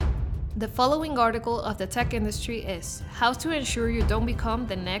The following article of the tech industry is How to Ensure You Don't Become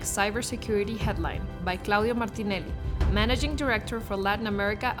the Next Cybersecurity Headline by Claudio Martinelli, Managing Director for Latin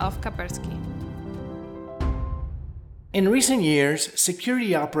America of Kaspersky. In recent years,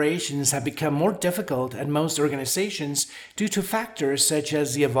 security operations have become more difficult at most organizations due to factors such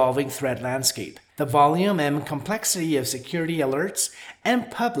as the evolving threat landscape, the volume and complexity of security alerts, and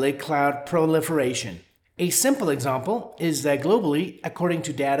public cloud proliferation. A simple example is that globally, according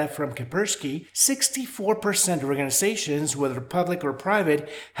to data from Kaspersky, 64% of organizations, whether public or private,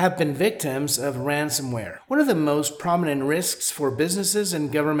 have been victims of ransomware, one of the most prominent risks for businesses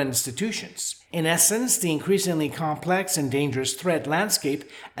and government institutions. In essence, the increasingly complex and dangerous threat landscape,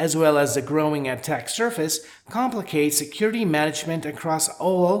 as well as the growing attack surface, complicate security management across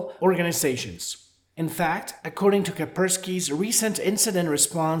all organizations. In fact, according to Kaspersky's recent Incident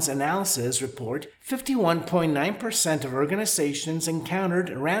Response Analysis report, 51.9% of organizations encountered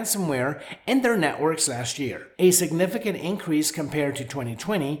ransomware in their networks last year, a significant increase compared to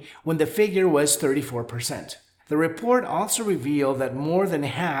 2020, when the figure was 34%. The report also revealed that more than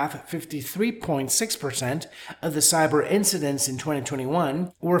half, 53.6%, of the cyber incidents in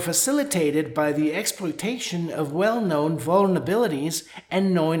 2021 were facilitated by the exploitation of well-known vulnerabilities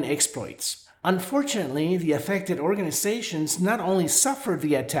and known exploits. Unfortunately, the affected organizations not only suffered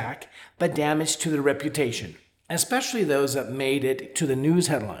the attack, but damage to their reputation, especially those that made it to the news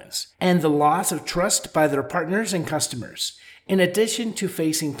headlines, and the loss of trust by their partners and customers, in addition to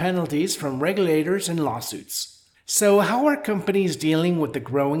facing penalties from regulators and lawsuits. So how are companies dealing with the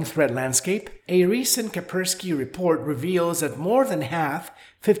growing threat landscape? A recent Kaspersky report reveals that more than half,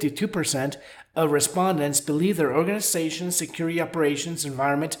 52%, of respondents believe their organization's security operations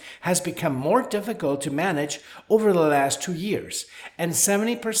environment has become more difficult to manage over the last 2 years, and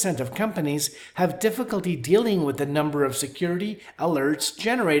 70% of companies have difficulty dealing with the number of security alerts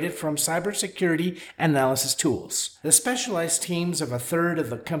generated from cybersecurity analysis tools. The specialized teams of a third of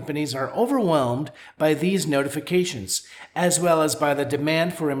the companies are overwhelmed by these notifications, as well as by the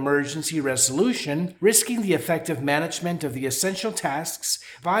demand for emergency resolution, risking the effective management of the essential tasks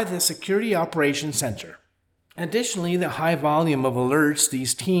by the Security Operations Center. Additionally, the high volume of alerts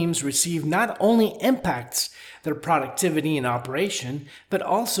these teams receive not only impacts their productivity and operation, but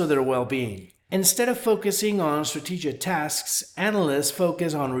also their well-being. Instead of focusing on strategic tasks, analysts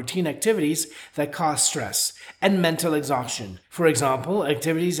focus on routine activities that cause stress and mental exhaustion. For example,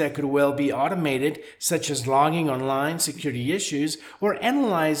 activities that could well be automated, such as logging online security issues or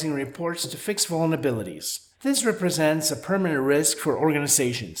analyzing reports to fix vulnerabilities. This represents a permanent risk for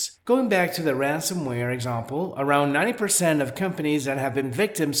organizations. Going back to the ransomware example, around 90% of companies that have been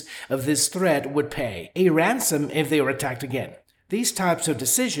victims of this threat would pay a ransom if they were attacked again. These types of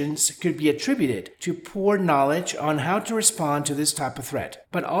decisions could be attributed to poor knowledge on how to respond to this type of threat,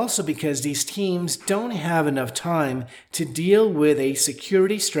 but also because these teams don't have enough time to deal with a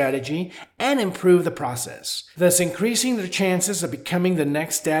security strategy and improve the process, thus increasing their chances of becoming the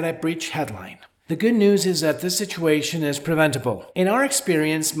next data breach headline. The good news is that this situation is preventable. In our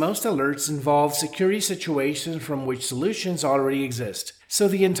experience, most alerts involve security situations from which solutions already exist, so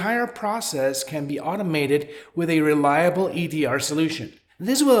the entire process can be automated with a reliable EDR solution.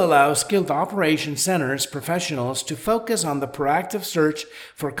 This will allow skilled operations centers professionals to focus on the proactive search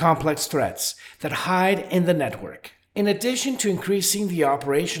for complex threats that hide in the network. In addition to increasing the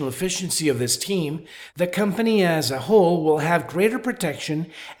operational efficiency of this team, the company as a whole will have greater protection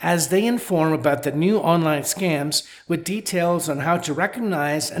as they inform about the new online scams with details on how to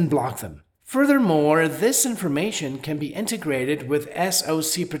recognize and block them. Furthermore, this information can be integrated with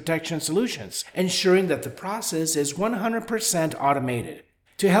SOC protection solutions, ensuring that the process is 100% automated.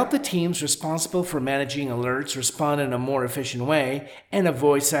 To help the teams responsible for managing alerts respond in a more efficient way and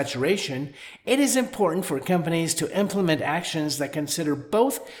avoid saturation, it is important for companies to implement actions that consider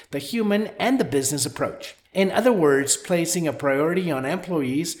both the human and the business approach. In other words, placing a priority on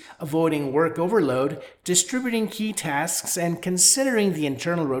employees, avoiding work overload, distributing key tasks, and considering the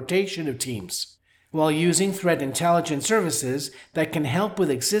internal rotation of teams, while using threat intelligence services that can help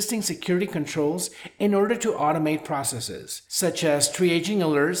with existing security controls in order to automate processes, such as triaging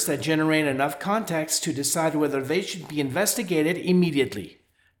alerts that generate enough context to decide whether they should be investigated immediately.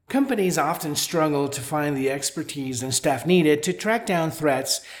 Companies often struggle to find the expertise and staff needed to track down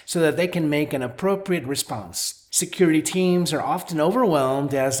threats so that they can make an appropriate response. Security teams are often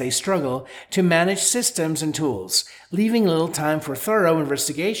overwhelmed as they struggle to manage systems and tools, leaving little time for thorough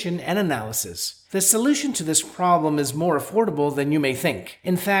investigation and analysis. The solution to this problem is more affordable than you may think.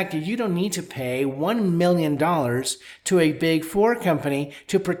 In fact, you don't need to pay $1 million to a Big Four company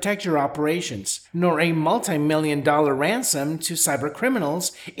to protect your operations, nor a multi-million-dollar ransom to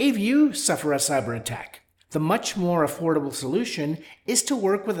cybercriminals if you suffer a cyber attack. The much more affordable solution is to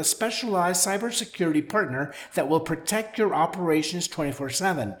work with a specialized cybersecurity partner that will protect your operations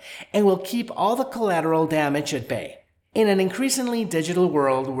 24/7 and will keep all the collateral damage at bay. In an increasingly digital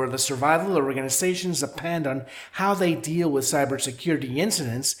world where the survival of organizations depend on how they deal with cybersecurity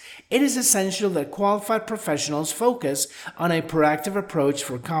incidents, it is essential that qualified professionals focus on a proactive approach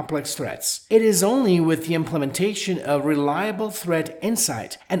for complex threats. It is only with the implementation of reliable threat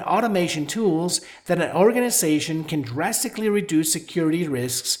insight and automation tools that an organization can drastically reduce security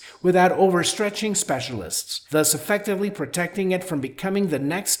risks without overstretching specialists, thus effectively protecting it from becoming the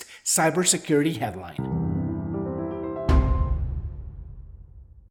next cybersecurity headline.